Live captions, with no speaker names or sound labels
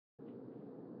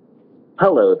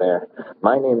Hello there.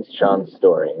 My name's Sean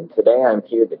Story, and today I'm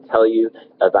here to tell you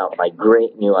about my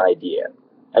great new idea,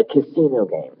 a casino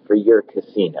game for your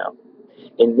casino.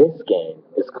 And this game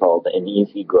is called An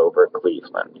Easy Grover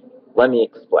Cleveland. Let me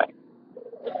explain.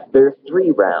 There are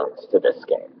 3 rounds to this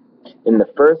game. In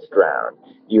the first round,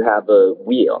 you have a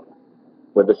wheel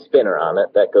with a spinner on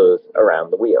it that goes around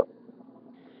the wheel.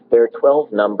 There are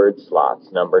 12 numbered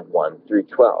slots, numbered 1 through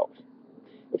 12.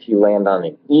 If you land on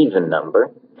an even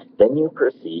number, then you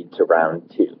proceed to round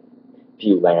 2. If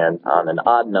you land on an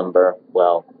odd number,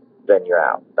 well, then you're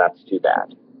out. That's too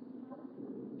bad.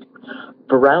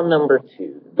 For round number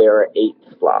 2, there are 8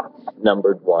 slots,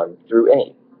 numbered 1 through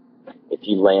 8. If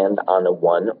you land on a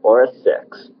 1 or a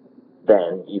 6,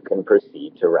 then you can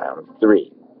proceed to round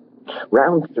 3.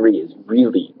 Round 3 is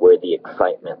really where the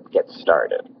excitement gets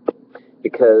started,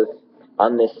 because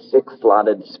on this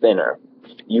 6-slotted spinner,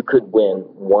 you could win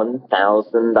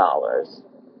 $1,000,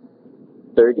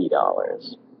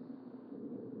 $30,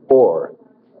 or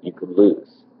you could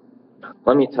lose.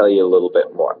 Let me tell you a little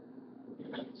bit more.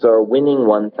 So we're winning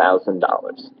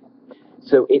 $1,000.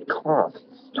 So it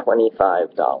costs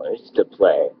 $25 to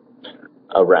play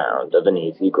a round of An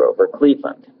Easy Grover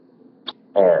Cleveland.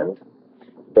 And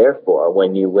therefore,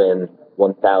 when you win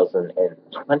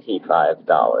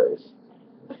 $1,025,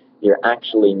 you're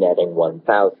actually netting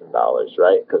 $1,000,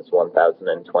 right? Because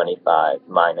 1,025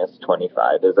 minus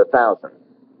 25 is 1,000.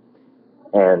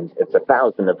 And it's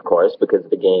 1,000, of course, because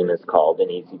the game is called An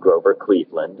Easy Grover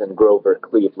Cleveland, and Grover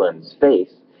Cleveland's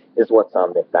face is what's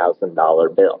on the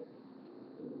 $1,000 bill.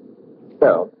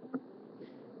 So,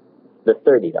 the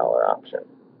 $30 option.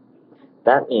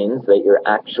 That means that you're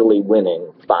actually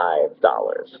winning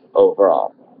 $5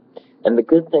 overall. And the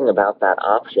good thing about that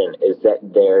option is that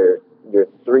you're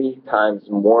 3 times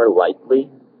more likely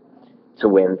to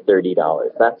win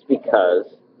 $30. That's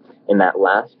because in that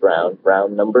last round,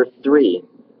 round number 3,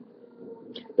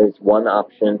 there's 1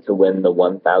 option to win the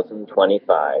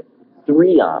 1,025,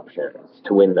 3 options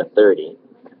to win the 30,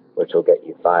 which will get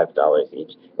you $5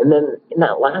 each. And then in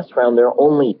that last round, there are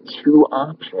only 2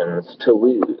 options to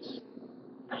lose.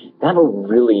 That'll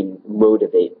really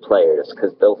motivate players,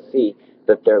 because they'll see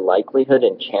that their likelihood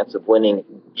and chance of winning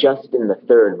just in the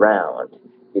 3rd round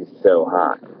is so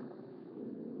high.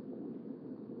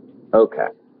 Okay.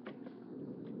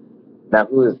 Now,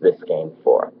 who is this game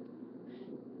for?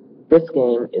 This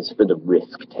game is for the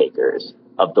risk takers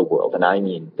of the world, and I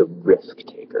mean the risk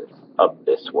takers of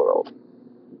this world.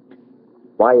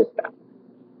 Why is that?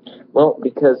 Well,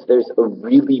 because there's a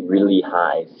really, really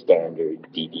high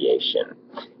standard deviation.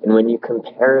 And when you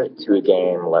compare it to a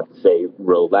game, let's say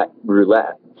roulette,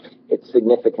 it's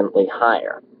significantly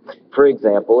higher. For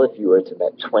example, if you were to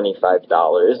bet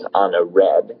 $25 on a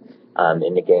red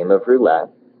in a game of roulette,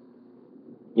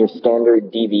 your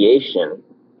standard deviation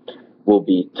will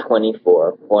be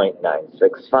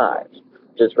 24.965,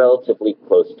 which is relatively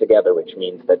close together, which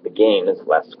means that the game is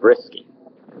less risky.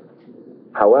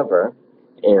 However,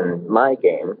 in my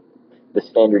game, the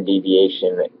standard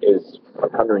deviation is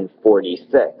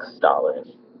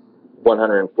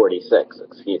 $146,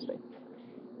 excuse me.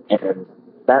 And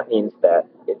that means that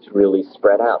it's really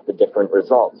spread out, the different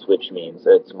results, which means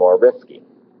it's more risky.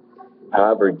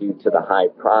 However, due to the high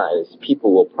prize,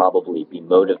 people will probably be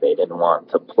motivated and want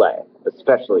to play,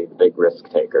 especially the big risk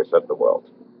takers of the world.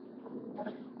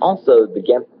 Also, the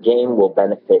game will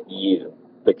benefit you,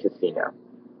 the casino.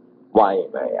 Why, you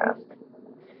may ask?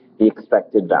 The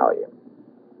expected value.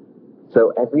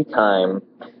 So every time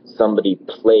somebody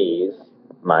plays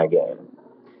my game,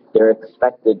 they're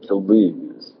expected to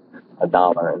lose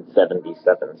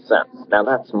 $1.77. Now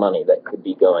that's money that could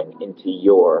be going into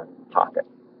your pocket,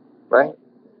 right?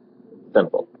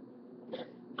 Simple.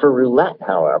 For roulette,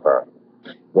 however,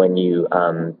 when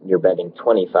you're betting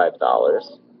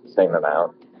 $25, same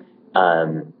amount,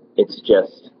 it's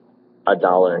just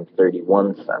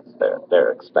 $1.31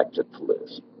 they're expected to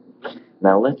lose.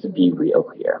 Now let's be real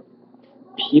here.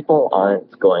 People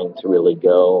aren't going to really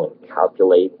go and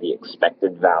calculate the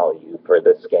expected value for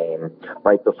this game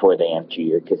right before they enter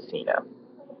your casino.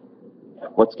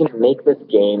 What's going to make this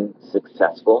game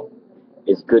successful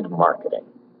is good marketing.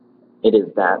 It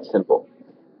is that simple.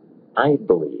 I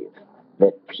believe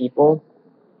that people,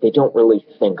 they don't really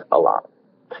think a lot.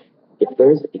 If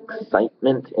there's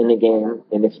excitement in a game,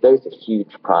 and if there's a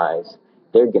huge prize,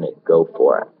 they're going to go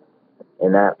for it.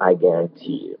 And that I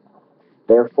guarantee you.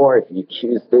 Therefore, if you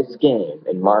choose this game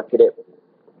and market it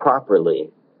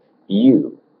properly,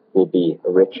 you will be a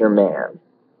richer man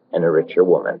and a richer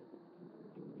woman.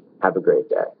 Have a great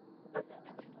day.